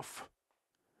off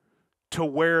to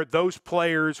where those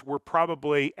players were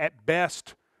probably at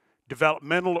best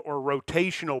developmental or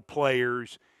rotational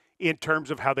players in terms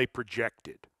of how they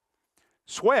projected.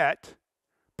 Sweat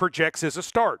projects as a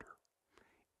starter.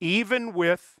 Even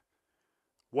with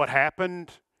what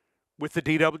happened with the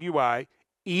DWI,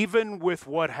 even with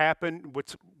what happened,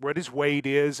 what his weight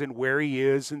is and where he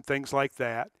is and things like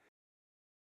that,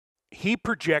 he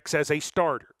projects as a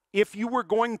starter. If you were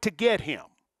going to get him,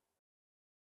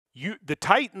 the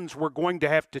Titans were going to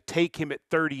have to take him at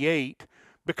 38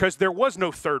 because there was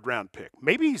no third-round pick.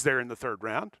 Maybe he's there in the third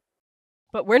round.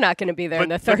 But we're not going to be there in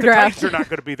the third round. round. The Titans are not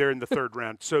going to be there in the third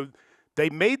round. So they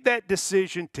made that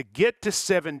decision to get to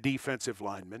 7 defensive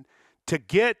linemen, to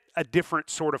get a different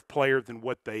sort of player than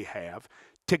what they have,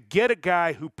 to get a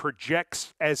guy who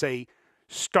projects as a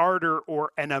starter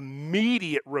or an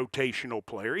immediate rotational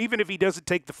player. Even if he doesn't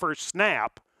take the first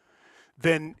snap,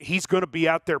 then he's going to be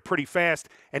out there pretty fast,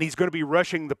 and he's going to be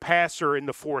rushing the passer in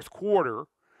the fourth quarter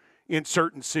in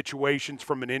certain situations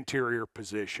from an interior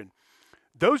position.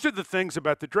 Those are the things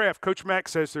about the draft. Coach Mack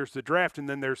says there's the draft and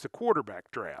then there's the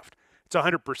quarterback draft. It's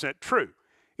 100% true.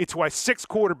 It's why 6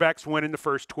 quarterbacks went in the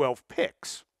first 12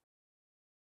 picks.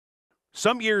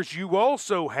 Some years you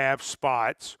also have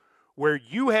spots where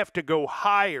you have to go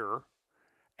higher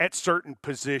at certain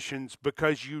positions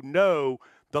because you know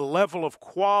the level of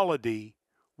quality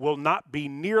will not be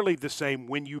nearly the same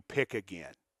when you pick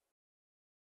again.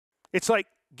 It's like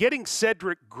getting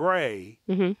Cedric Gray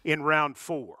in round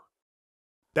 4.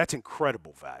 That's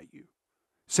incredible value.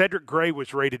 Cedric Gray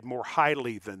was rated more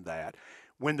highly than that.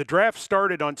 When the draft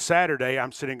started on Saturday,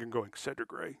 I'm sitting and going, Cedric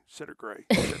Gray, Cedric Gray,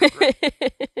 Cedric Gray.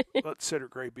 Let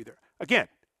Cedric Gray be there. Again,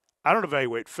 I don't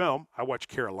evaluate film. I watch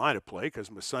Carolina play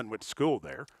because my son went to school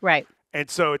there. Right. And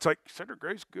so it's like, Cedric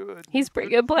Gray's good. He's a pretty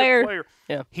good player.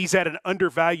 Yeah. He's at an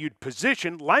undervalued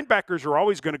position. Linebackers are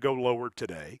always going to go lower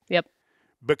today. Yep.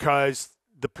 Because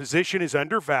the position is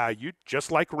undervalued,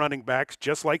 just like running backs,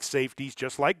 just like safeties,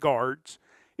 just like guards.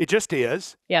 It just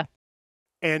is. Yeah.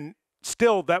 And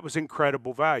still, that was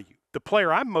incredible value. The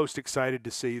player I'm most excited to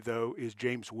see, though, is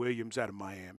James Williams out of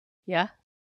Miami. Yeah.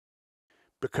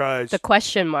 Because the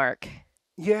question mark.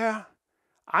 Yeah.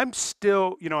 I'm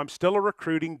still a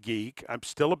recruiting geek. I'm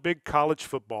still a big college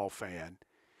football fan.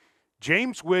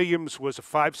 James Williams was a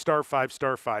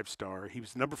 5-star. He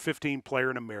was the number 15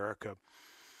 player in America.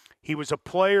 He was a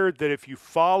player that if you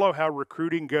follow how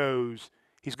recruiting goes,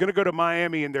 he's going to go to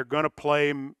Miami and they're going to play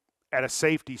him at a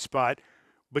safety spot,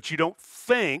 but you don't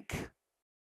think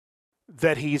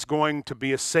that he's going to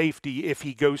be a safety if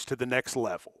he goes to the next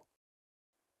level.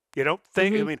 You don't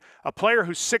think, I mean, a player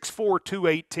who's 6'4",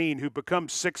 218, who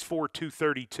becomes 6'4",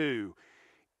 232,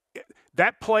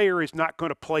 that player is not going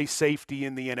to play safety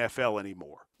in the NFL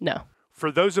anymore. No. For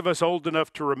those of us old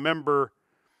enough to remember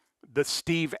the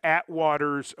Steve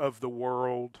Atwaters of the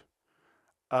world,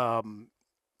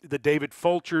 the David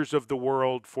Fulchers of the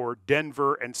world for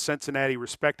Denver and Cincinnati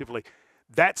respectively,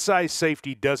 that size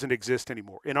safety doesn't exist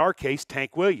anymore. In our case,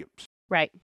 Tank Williams.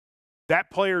 Right.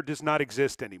 That player does not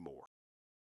exist anymore.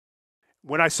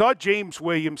 When I saw James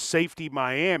Williams safety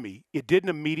Miami, it didn't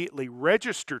immediately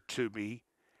register to me,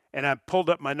 and I pulled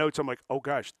up my notes. I'm like, oh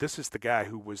gosh, this is the guy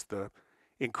who was the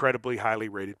incredibly highly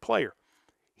rated player.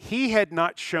 He had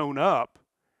not shown up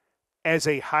as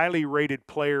a highly rated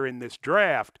player in this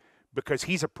draft because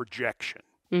he's a projection.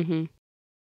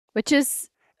 Which is...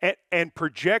 And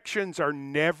projections are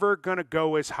never going to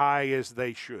go as high as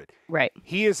they should. Right.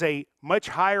 He is a much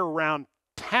higher round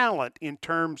talent in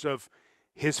terms of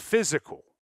his physical.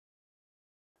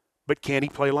 But can he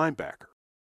play linebacker?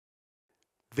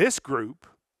 This group,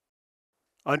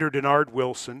 under Denard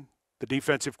Wilson, the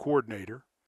defensive coordinator,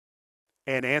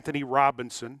 and Anthony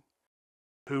Robinson,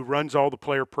 who runs all the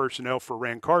player personnel for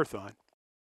Ran Carthon,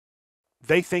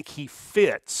 they think he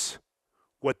fits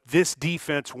what this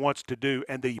defense wants to do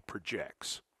and that he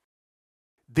projects.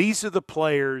 These are the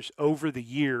players over the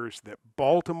years that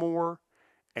Baltimore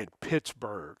and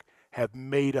Pittsburgh have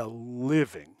made a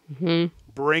living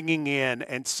bringing in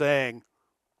and saying,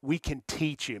 we can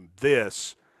teach him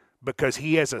this because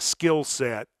he has a skill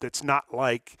set that's not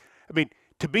like, I mean,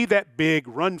 to be that big,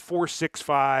 run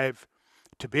 4.65,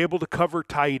 to be able to cover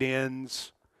tight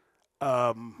ends.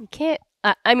 You can't,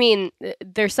 I mean,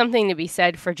 there's something to be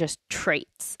said for just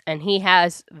traits, and he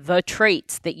has the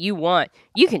traits that you want.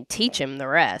 You can teach him the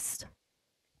rest.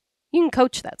 You can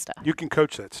coach that stuff. You can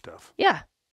coach that stuff. Yeah.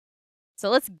 So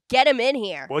let's get him in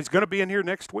here. Well, he's going to be in here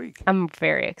next week. I'm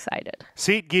very excited.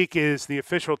 SeatGeek is the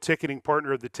official ticketing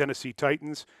partner of the Tennessee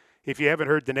Titans. If you haven't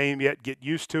heard the name yet, get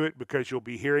used to it because you'll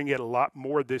be hearing it a lot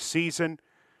more this season.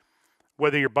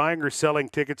 Whether you're buying or selling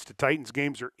tickets to Titans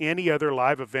games or any other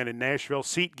live event in Nashville,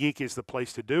 SeatGeek is the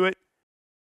place to do it.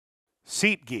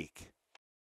 SeatGeek,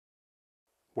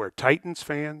 where Titans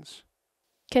fans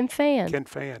can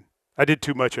fan. I did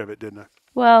too much of it, didn't I?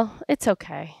 Well, it's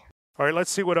okay. All right,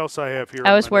 let's see what else I have here.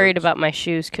 I was worried about my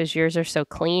shoes because yours are so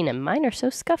clean and mine are so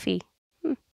scuffy.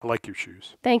 I like your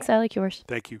shoes. Thanks, I like yours.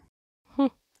 Thank you.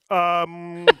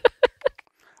 I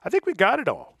think we got it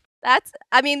all.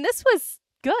 This was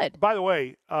good. By the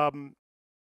way,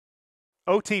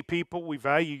 OT people, we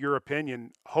value your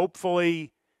opinion.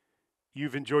 Hopefully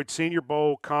you've enjoyed Senior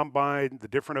Bowl, Combine, the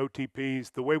different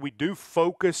OTPs. The way we do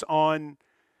focus on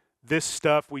this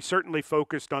stuff, we certainly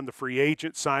focused on the free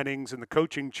agent signings and the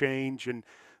coaching change and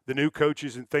the new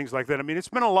coaches and things like that. I mean, it's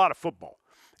been a lot of football.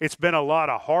 It's been a lot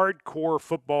of hardcore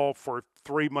football for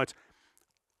 3 months.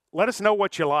 Let us know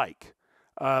what you like.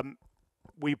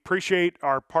 We appreciate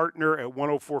our partner at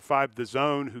 104.5 The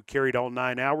Zone, who carried all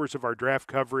 9 hours of our draft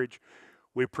coverage.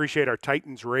 We appreciate our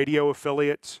Titans radio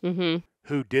affiliates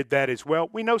who did that as well.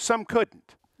 We know some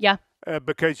couldn't. Yeah.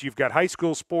 Because you've got high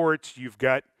school sports, you've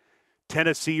got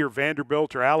Tennessee or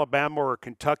Vanderbilt or Alabama or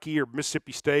Kentucky or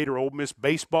Mississippi State or Ole Miss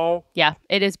baseball. Yeah,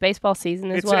 it is baseball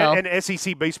season as well. And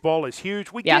SEC baseball is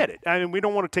huge. We get it. I mean, we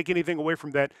don't want to take anything away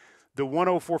from that. The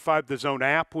 104.5 The Zone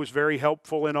app was very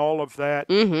helpful in all of that.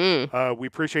 We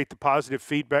appreciate the positive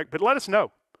feedback. But let us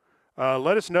know.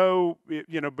 Let us know,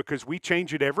 because we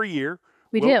change it every year.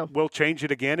 We'll change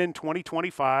it again in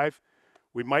 2025.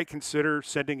 We might consider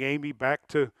sending Amie back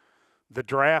to the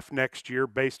draft next year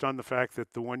based on the fact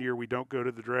that the 1 year we don't go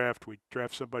to the draft, we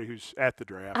draft somebody who's at the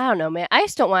draft. I don't know, man. I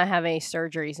just don't want to have any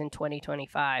surgeries in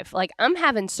 2025. Like, I'm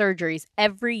having surgeries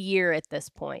every year at this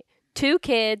point. 2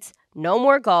 kids, no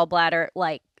more gallbladder.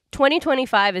 Like,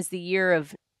 2025 is the year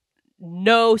of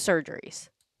no surgeries.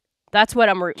 That's what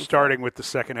I'm rooting Starting with the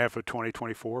second half of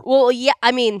 2024. Well, yeah,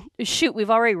 I mean, shoot, we've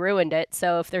already ruined it.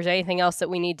 So if there's anything else that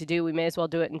we need to do, we may as well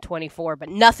do it in 24, but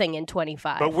nothing in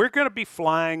 25. But we're going to be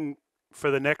flying for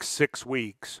the next 6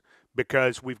 weeks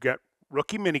because we've got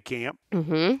rookie minicamp,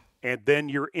 and then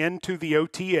you're into the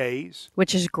OTAs.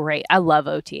 Which is great. I love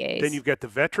OTAs. Then you've got the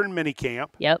veteran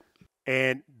minicamp. Yep.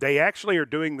 And they actually are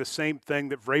doing the same thing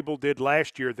that Vrabel did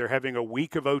last year. They're having a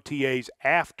week of OTAs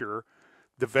after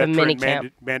the veteran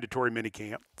mandatory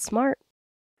minicamp. Smart.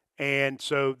 And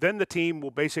so then the team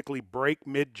will basically break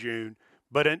mid-June.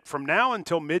 But from now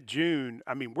until mid-June,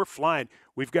 I mean, we're flying.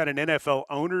 We've got an NFL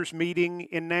owners meeting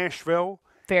in Nashville.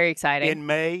 Very exciting. In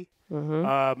May,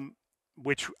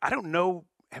 which I don't know.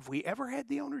 Have we ever had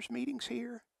the owners meetings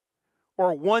here?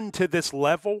 Or one to this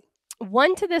level?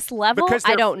 One to this level?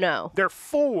 I don't know. There are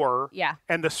 4. Yeah.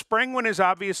 And the spring one is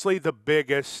obviously the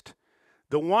biggest.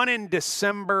 The one in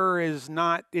December is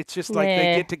not. It's just like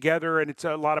they get together and it's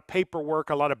a lot of paperwork,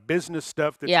 a lot of business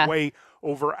stuff that's way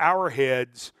over our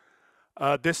heads.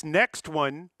 This next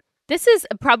one. This is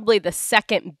probably the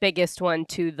second biggest one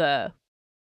to the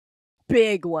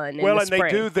big one in the spring.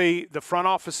 They do the front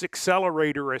office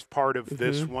accelerator as part of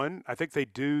this one. I think they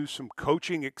do some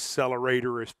coaching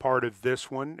accelerator as part of this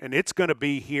one, and it's going to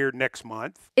be here next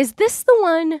month. Is this the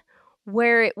one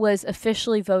where it was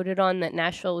officially voted on that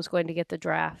Nashville was going to get the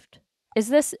draft?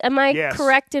 Am I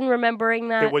correct in remembering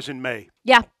that? It was in May.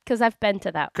 Yeah, because I've been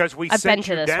to that. Because we sent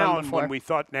you down when we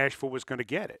thought Nashville was going to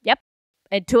get it. Yep.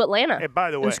 And to Atlanta. And by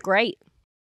the way, it was great.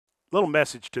 Little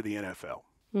message to the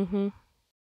NFL.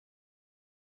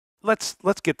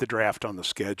 Let's get the draft on the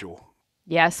schedule.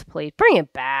 Yes, please. Bring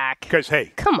it back. Because,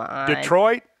 hey. Come on.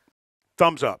 Detroit,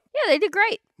 thumbs up. Yeah, they did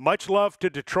great. Much love to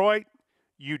Detroit.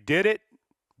 You did it.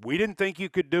 We didn't think you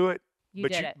could do it.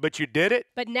 But you did it.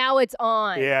 But now it's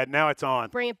on. Yeah, now it's on.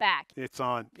 Bring it back. It's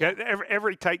on. Yeah.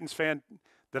 Every Titans fan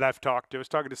that I've talked to, I was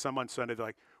talking to someone Sunday, they're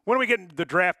like, when are we getting the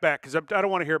draft back? Because I don't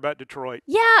want to hear about Detroit.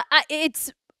 Yeah,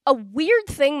 it's a weird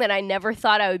thing that I never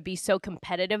thought I would be so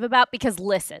competitive about because,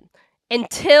 listen,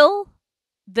 until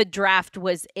the draft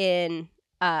was in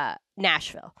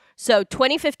Nashville. So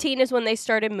 2015 is when they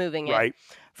started moving it. Right.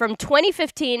 From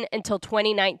 2015 until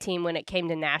 2019 when it came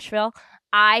to Nashville,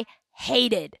 I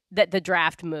hated that the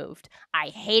draft moved. I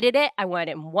hated it. I wanted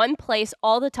it in one place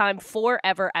all the time,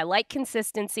 forever. I like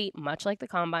consistency, much like the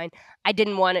Combine. I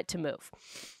didn't want it to move.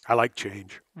 I like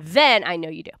change. Then, I know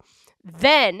you do.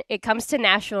 Then it comes to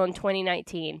Nashville in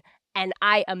 2019, and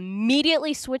I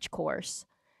immediately switch course.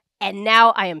 And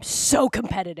now I am so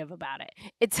competitive about it.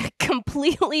 It's a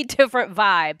completely different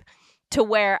vibe to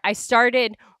where I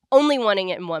started only wanting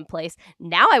it in one place.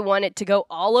 Now I want it to go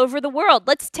all over the world.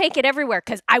 Let's take it everywhere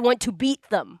because I want to beat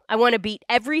them. I want to beat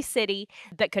every city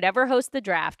that could ever host the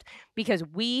draft because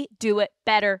we do it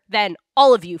better than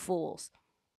all of you fools.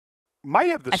 Might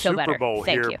have the Super Bowl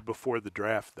here before the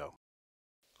draft, though.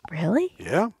 Really?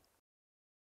 Yeah.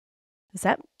 Is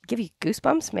that give you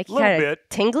goosebumps, make you kind of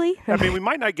tingly? I mean, we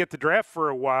might not get the draft for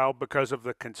a while because of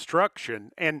the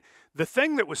construction. And the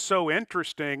thing that was so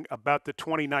interesting about the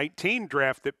 2019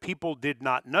 draft that people did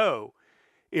not know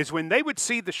is when they would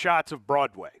see the shots of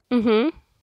Broadway,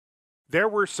 there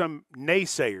were some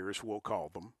naysayers, we'll call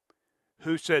them,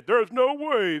 who said, there's no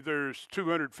way there's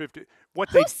 250. Who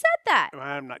said that?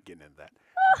 I'm not getting into that.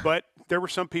 But there were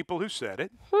some people who said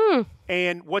it.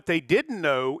 And what they didn't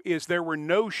know is there were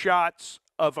no shots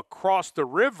of across the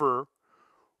river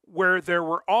where there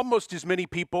were almost as many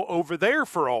people over there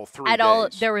for all 3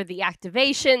 days. There were the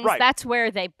activations. Right. That's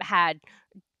where they had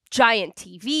giant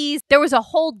TVs. There was a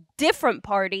whole different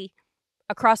party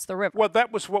across the river. Well,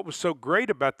 that was what was so great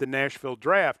about the Nashville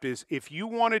draft is if you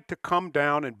wanted to come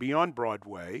down and be on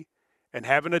Broadway and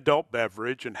have an adult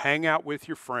beverage and hang out with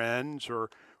your friends or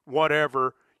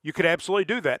whatever, you could absolutely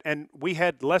do that. And we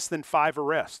had less than 5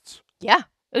 arrests. Yeah,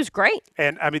 it was great.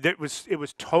 And I mean, it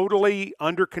was totally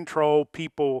under control.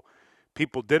 People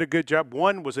did a good job.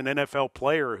 One was an NFL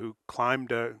player who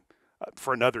climbed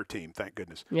for another team, thank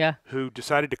goodness. Yeah. Who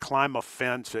decided to climb a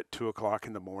fence at 2:00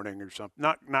 in the morning or something.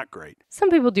 Not great.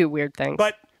 Some people do weird things.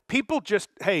 But people just,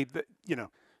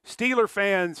 Steeler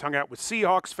fans hung out with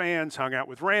Seahawks fans, hung out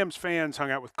with Rams fans, hung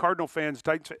out with Cardinal fans,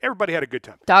 Titans fans. Everybody had a good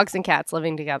time. Dogs and cats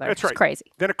living together. That's right. It's crazy.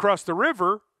 Then across the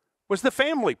river was the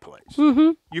family place.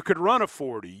 You could run a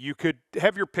 40. You could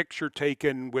have your picture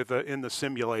taken in the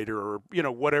simulator or,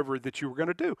 whatever that you were going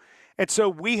to do. And so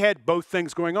we had both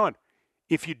things going on.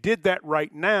 If you did that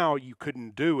right now, you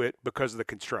couldn't do it because of the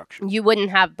construction. You wouldn't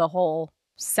have the whole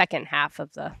second half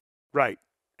of the... Right.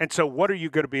 And so what are you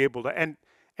going to be able to...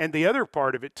 And the other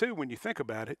part of it, too, when you think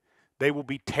about it, they will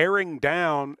be tearing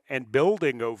down and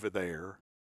building over there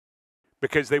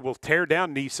because they will tear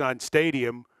down Nissan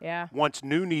Stadium once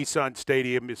new Nissan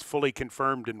Stadium is fully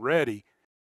confirmed and ready.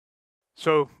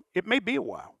 So it may be a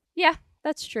while. Yeah,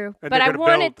 that's true. And but I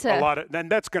wanted to... And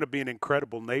that's going to be an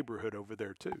incredible neighborhood over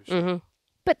there, too. So.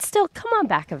 But still, come on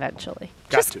back eventually.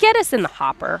 Just get us in the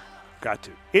hopper. Got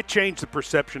to. It changed the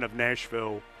perception of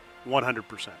Nashville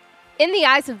 100%. In the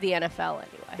eyes of the NFL,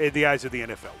 anyway. In the eyes of the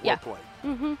NFL. Well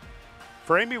played.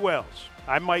 For Amie Wells,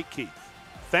 I'm Mike Keith,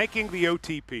 thanking the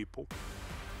OT people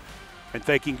and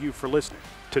thanking you for listening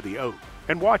to the O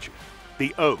and watching the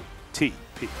OTP.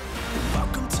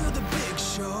 Welcome to the big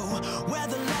show where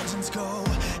the legends go.